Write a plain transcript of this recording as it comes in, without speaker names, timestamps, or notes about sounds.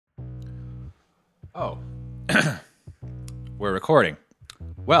Oh, we're recording.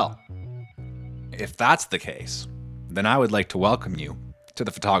 Well, if that's the case, then I would like to welcome you to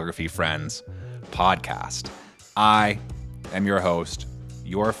the Photography Friends podcast. I am your host,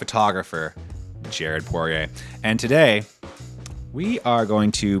 your photographer, Jared Poirier. And today, we are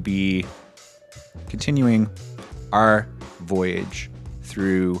going to be continuing our voyage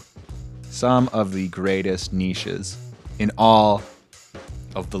through some of the greatest niches in all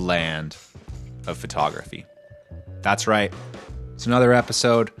of the land of photography. That's right. It's another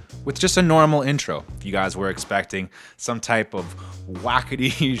episode with just a normal intro. If you guys were expecting some type of whackety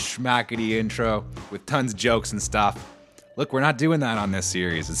schmackety intro with tons of jokes and stuff, look, we're not doing that on this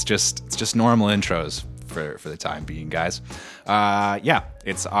series. It's just normal intros for the time being, guys.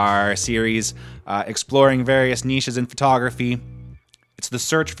 It's our series exploring various niches in photography. It's the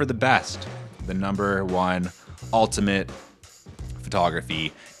search for the best, the number one ultimate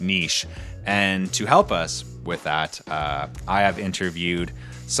photography niche. And to help us with that, I have interviewed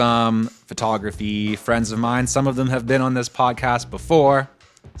some photography friends of mine. Some of them have been on this podcast before.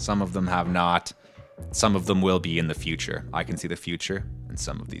 Some of them have not. Some of them will be in the future. I can see the future, and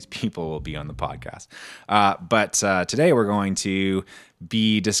some of these people will be on the podcast. But today we're going to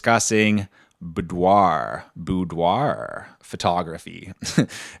be discussing boudoir photography.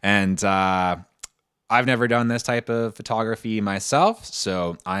 And I've never done this type of photography myself,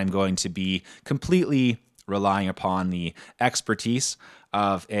 so I'm going to be completely relying upon the expertise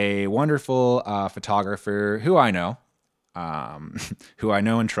of a wonderful photographer who I know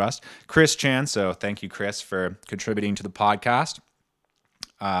and trust, Chris Chan. So thank you, Chris, for contributing to the podcast.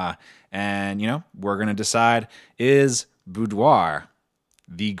 And we're going to decide, is boudoir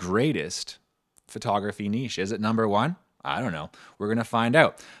the greatest photography niche? Is it number one? I don't know. We're going to find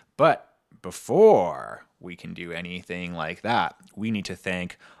out. But before we can do anything like that, we need to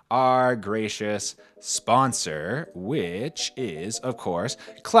thank our gracious sponsor, which is, of course,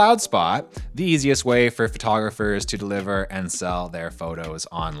 CloudSpot, the easiest way for photographers to deliver and sell their photos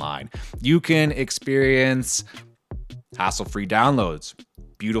online. You can experience hassle-free downloads,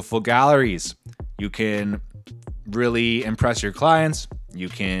 beautiful galleries. You can really impress your clients. You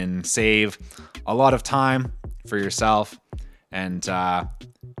can save a lot of time for yourself, and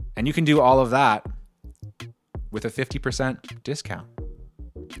you can do all of that with a 50% discount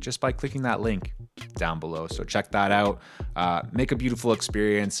just by clicking that link down below. So check that out. Make a beautiful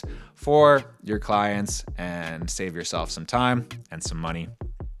experience for your clients and save yourself some time and some money.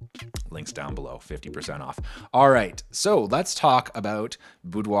 Links down below, 50% off. All right, so let's talk about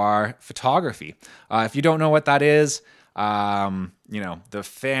boudoir photography. If you don't know what that is, the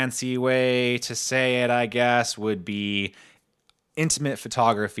fancy way to say it, I guess, would be intimate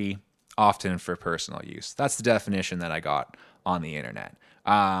photography, often for personal use. That's the definition that I got on the internet.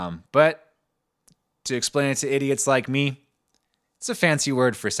 But to explain it to idiots like me, it's a fancy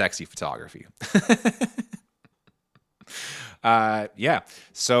word for sexy photography.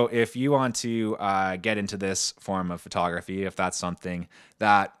 So if you want to get into this form of photography, if that's something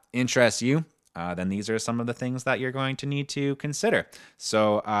that interests you, then these are some of the things that you're going to need to consider.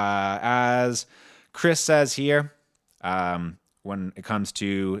 So as Chris says here, when it comes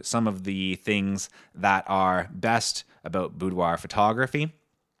to some of the things that are best about boudoir photography,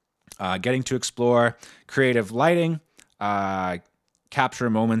 getting to explore creative lighting, capture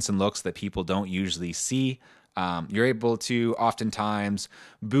moments and looks that people don't usually see. You're able to oftentimes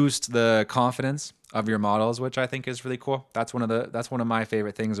boost the confidence of your models, which I think is really cool. That's one of my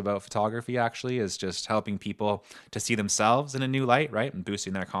favorite things about photography, actually, is just helping people to see themselves in a new light, right, and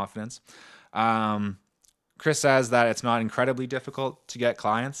boosting their confidence. Chris says that it's not incredibly difficult to get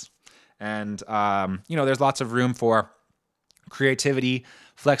clients, and there's lots of room for creativity,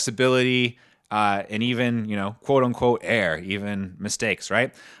 flexibility, and even quote unquote air, even mistakes,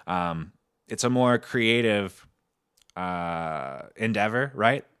 right? It's a more creative endeavor,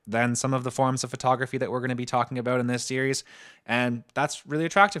 right, than some of the forms of photography that we're going to be talking about in this series, and that's really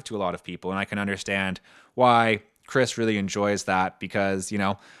attractive to a lot of people, and I can understand why Chris really enjoys that, because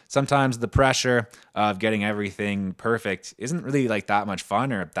sometimes the pressure of getting everything perfect isn't really like that much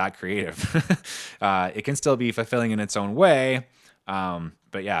fun or that creative. It can still be fulfilling in its own way,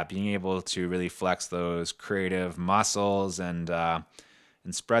 but yeah, being able to really flex those creative muscles and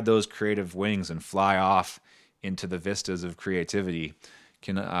spread those creative wings and fly off into the vistas of creativity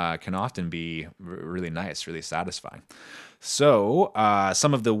can often be really nice, really satisfying. So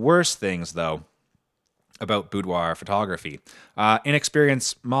some of the worst things, though, about boudoir photography.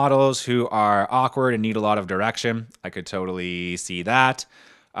 Inexperienced models who are awkward and need a lot of direction. I could totally see that.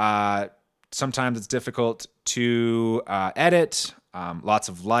 Sometimes it's difficult to edit Lots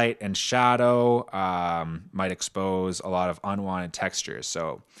of light and shadow might expose a lot of unwanted textures.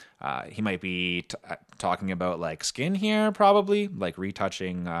 So he might be talking about like skin here, probably like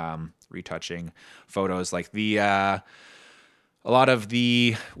retouching photos. Like a lot of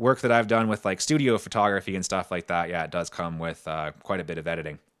the work that I've done with like studio photography and stuff like that, yeah, it does come with quite a bit of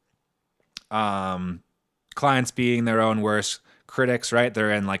editing. Clients being their own worst critics, right?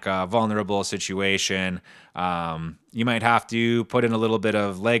 They're in like a vulnerable situation. You might have to put in a little bit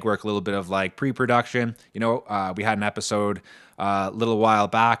of legwork, a little bit of like pre-production. We had an episode a little while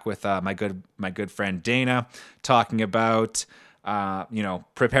back with my good friend Dana talking about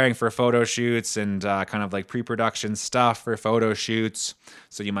preparing for photo shoots and kind of like pre-production stuff for photo shoots.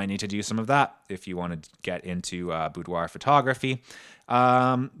 So you might need to do some of that if you want to get into boudoir photography.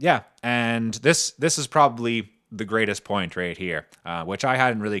 And this is probably the greatest point right here, which I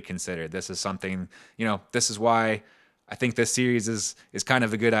hadn't really considered. This is something, this is why I think this series is kind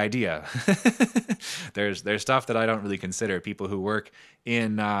of a good idea. There's stuff that I don't really consider. People who work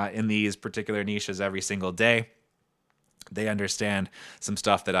in these particular niches every single day, they understand some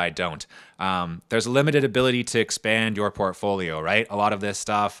stuff that I don't. There's a limited ability to expand your portfolio, right? A lot of this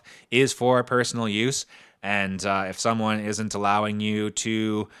stuff is for personal use. And if someone isn't allowing you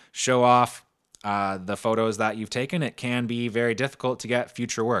to show off the photos that you've taken, it can be very difficult to get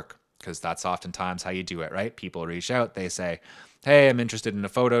future work, because that's oftentimes how you do it, right? People reach out, they say, hey, I'm interested in a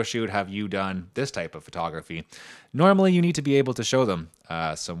photo shoot. Have you done this type of photography? Normally, you need to be able to show them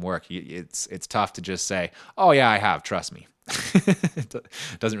some work. It's tough to just say, oh yeah, I have, trust me. It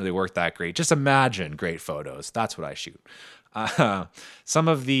doesn't really work that great. Just imagine great photos. That's what I shoot. Some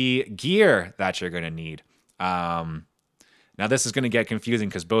of the gear that you're going to need. Now, this is going to get confusing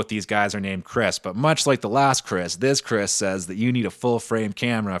because both these guys are named Chris, but much like the last Chris, this Chris says that you need a full frame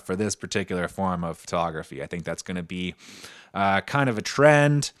camera for this particular form of photography. I think that's going to be kind of a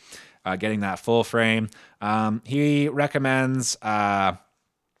trend, getting that full frame. He recommends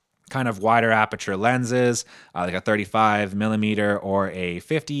kind of wider aperture lenses, like a 35 millimeter or a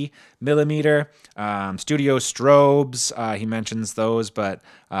 50 millimeter. Studio strobes, he mentions those, but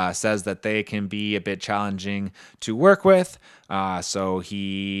says that they can be a bit challenging to work with. So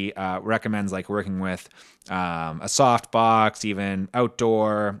he recommends like working with a soft box, even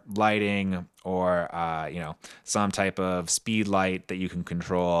outdoor lighting, or some type of speed light that you can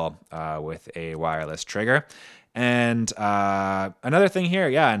control with a wireless trigger. And another thing here,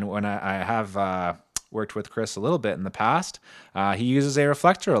 and when I have worked with Chris a little bit in the past, he uses a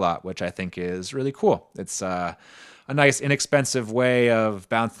reflector a lot, which I think is really cool. It's a nice, inexpensive way of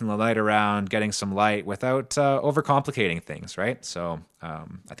bouncing the light around, getting some light without overcomplicating things, right? So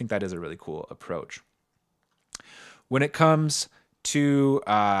I think that is a really cool approach. When it comes to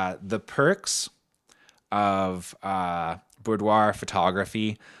the perks of boudoir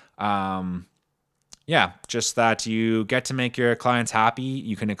photography, just that you get to make your clients happy.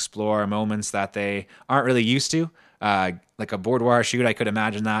 You can explore moments that they aren't really used to. Like a boudoir shoot, I could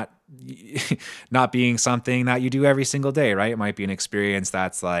imagine that not being something that you do every single day, right? It might be an experience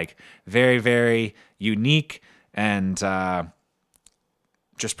that's like very, very unique and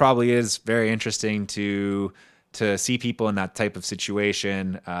just probably is very interesting to see people in that type of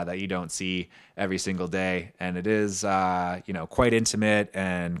situation that you don't see every single day. And it is, quite intimate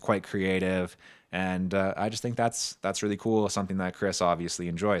and quite creative. And I just think that's really cool, something that Chris obviously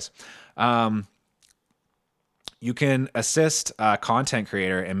enjoys. You can assist content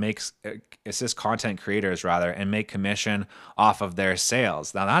creators and make commission off of their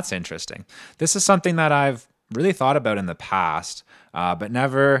sales. Now that's interesting. This is something that I've really thought about in the past, but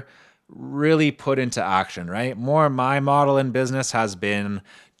never really put into action, right? More my model in business has been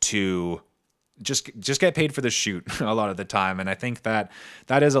to just get paid for the shoot a lot of the time. And I think that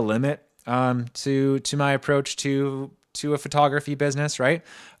is a limit to my approach to a photography business, right?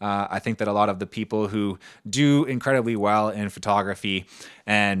 I think that a lot of the people who do incredibly well in photography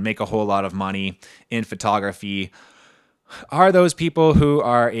and make a whole lot of money in photography are those people who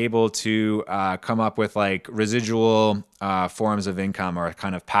are able to come up with like residual forms of income or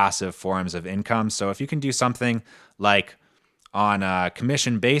kind of passive forms of income. So if you can do something like on a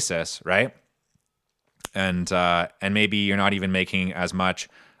commission basis, right? And maybe you're not even making as much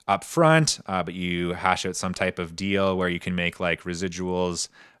up front, but you hash out some type of deal where you can make like residuals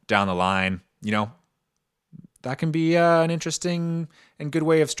down the line, that can be an interesting and good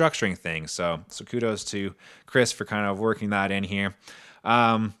way of structuring things. So kudos to Chris for kind of working that in here.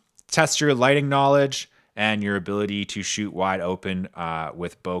 Test your lighting knowledge and your ability to shoot wide open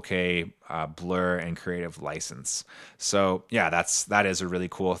with bokeh, blur, and creative license. So yeah, that is a really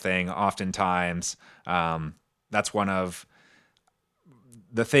cool thing. Oftentimes, that's one of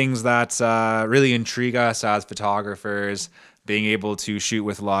the things that really intrigue us as photographers, being able to shoot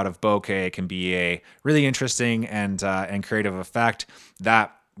with a lot of bokeh can be a really interesting and creative effect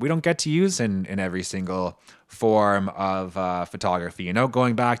that we don't get to use in every single form of photography. You know,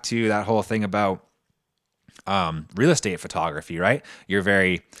 going back to that whole thing about real estate photography, right? You're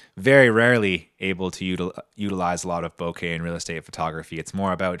very, very rarely able to utilize a lot of bokeh in real estate photography. It's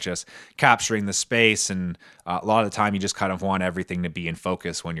more about just capturing the space, and a lot of the time you just kind of want everything to be in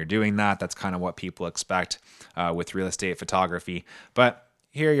focus when you're doing that. That's kind of what people expect with real estate photography. But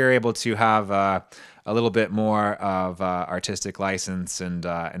here you're able to have a little bit more of artistic license and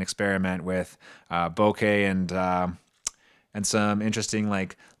experiment with bokeh and some interesting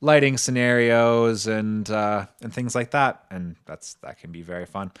like lighting scenarios and things like that, and that can be very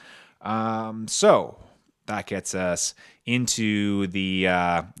fun. So that gets us into the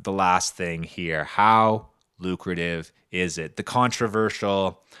last thing here. How lucrative is it? The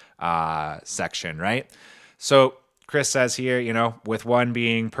controversial section, right? So Chris says here, you know, with one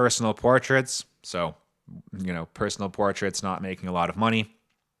being personal portraits, so you know, personal portraits not making a lot of money,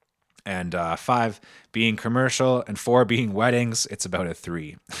 and 5 being commercial, and 4 being weddings, it's about a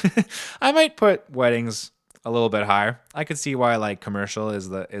 3. I might put weddings a little bit higher. I could see why like commercial is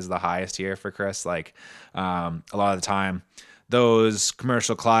the highest here for Chris. Like a lot of the time, those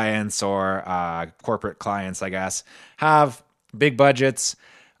commercial clients or corporate clients, I guess, have big budgets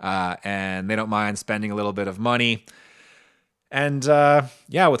and they don't mind spending a little bit of money. And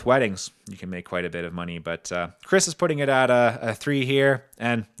with weddings, you can make quite a bit of money. But Chris is putting it at a 3 here.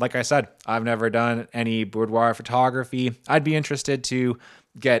 And like I said, I've never done any boudoir photography. I'd be interested to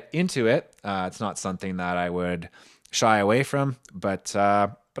get into it. It's not something that I would shy away from, but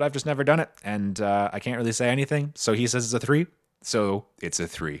I've just never done it. And I can't really say anything. So he says it's a 3. So it's a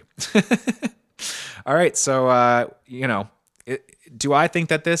 3. All right. So, do I think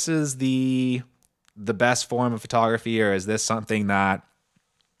that this is the best form of photography, or is this something that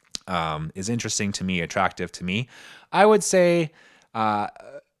is interesting to me, attractive to me? I would say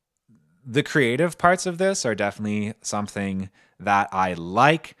the creative parts of this are definitely something that I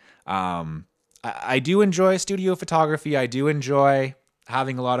like. I do enjoy studio photography. I do enjoy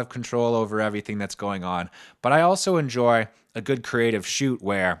having a lot of control over everything that's going on, but I also enjoy a good creative shoot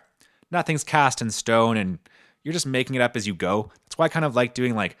where nothing's cast in stone and you're just making it up as you go. That's why I kind of like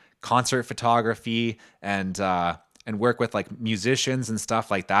doing like concert photography and work with like musicians and stuff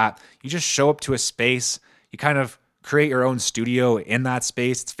like that. You just show up to a space, you kind of create your own studio in that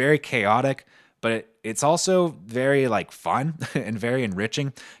space. It's very chaotic, but it's also very like fun and very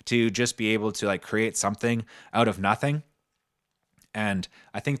enriching to just be able to like create something out of nothing. And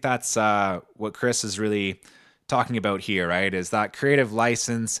I think that's what Chris is really talking about here, right? Is that creative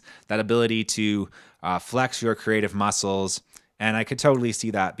license, that ability to flex your creative muscles. And I could totally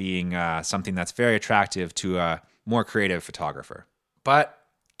see that being something that's very attractive to a more creative photographer. But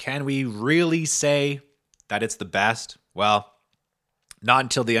can we really say that it's the best? Well, not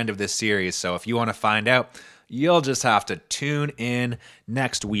until the end of this series. So if you want to find out, you'll just have to tune in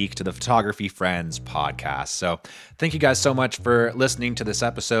next week to the Photography Friends podcast. So thank you guys so much for listening to this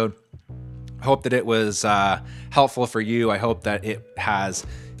episode. I hope that it was helpful for you. I hope that it has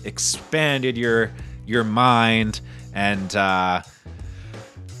expanded your mind and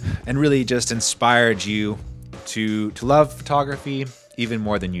really just inspired you to love photography even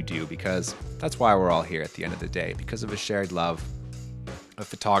more than you do, because that's why we're all here at the end of the day, because of a shared love of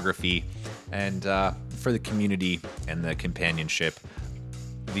photography and for the community and the companionship,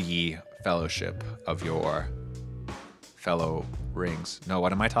 the fellowship of your fellow rings. No,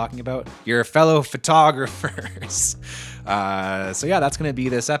 what am I talking about? Your fellow photographers. So yeah, that's going to be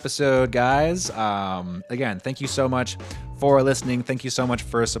this episode, guys. Again, thank you so much for listening. Thank you so much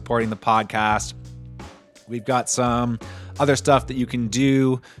for supporting the podcast. We've got some other stuff that you can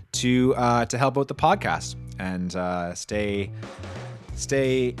do to help out the podcast and stay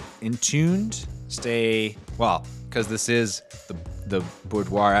in tuned. Because this is the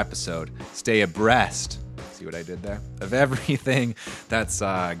boudoir episode. Stay abreast. See what I did there? Of everything that's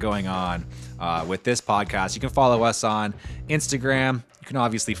going on with this podcast. You can follow us on Instagram. You can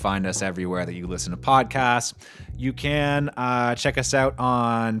obviously find us everywhere that you listen to podcasts. You can check us out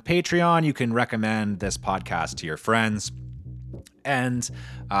on Patreon. You can recommend this podcast to your friends. And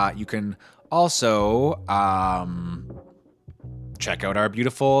you can also check out our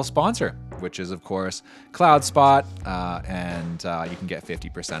beautiful sponsor, which is, of course, CloudSpot. And you can get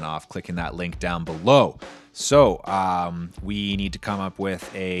 50% off clicking that link down below. So we need to come up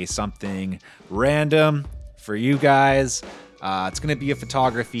with something random for you guys. It's going to be a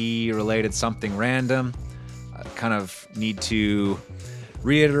photography related something random. Kind of need to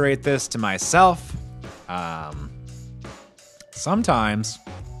reiterate this to myself. Sometimes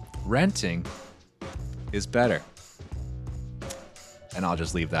renting is better. And I'll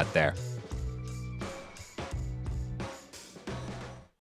just leave that there.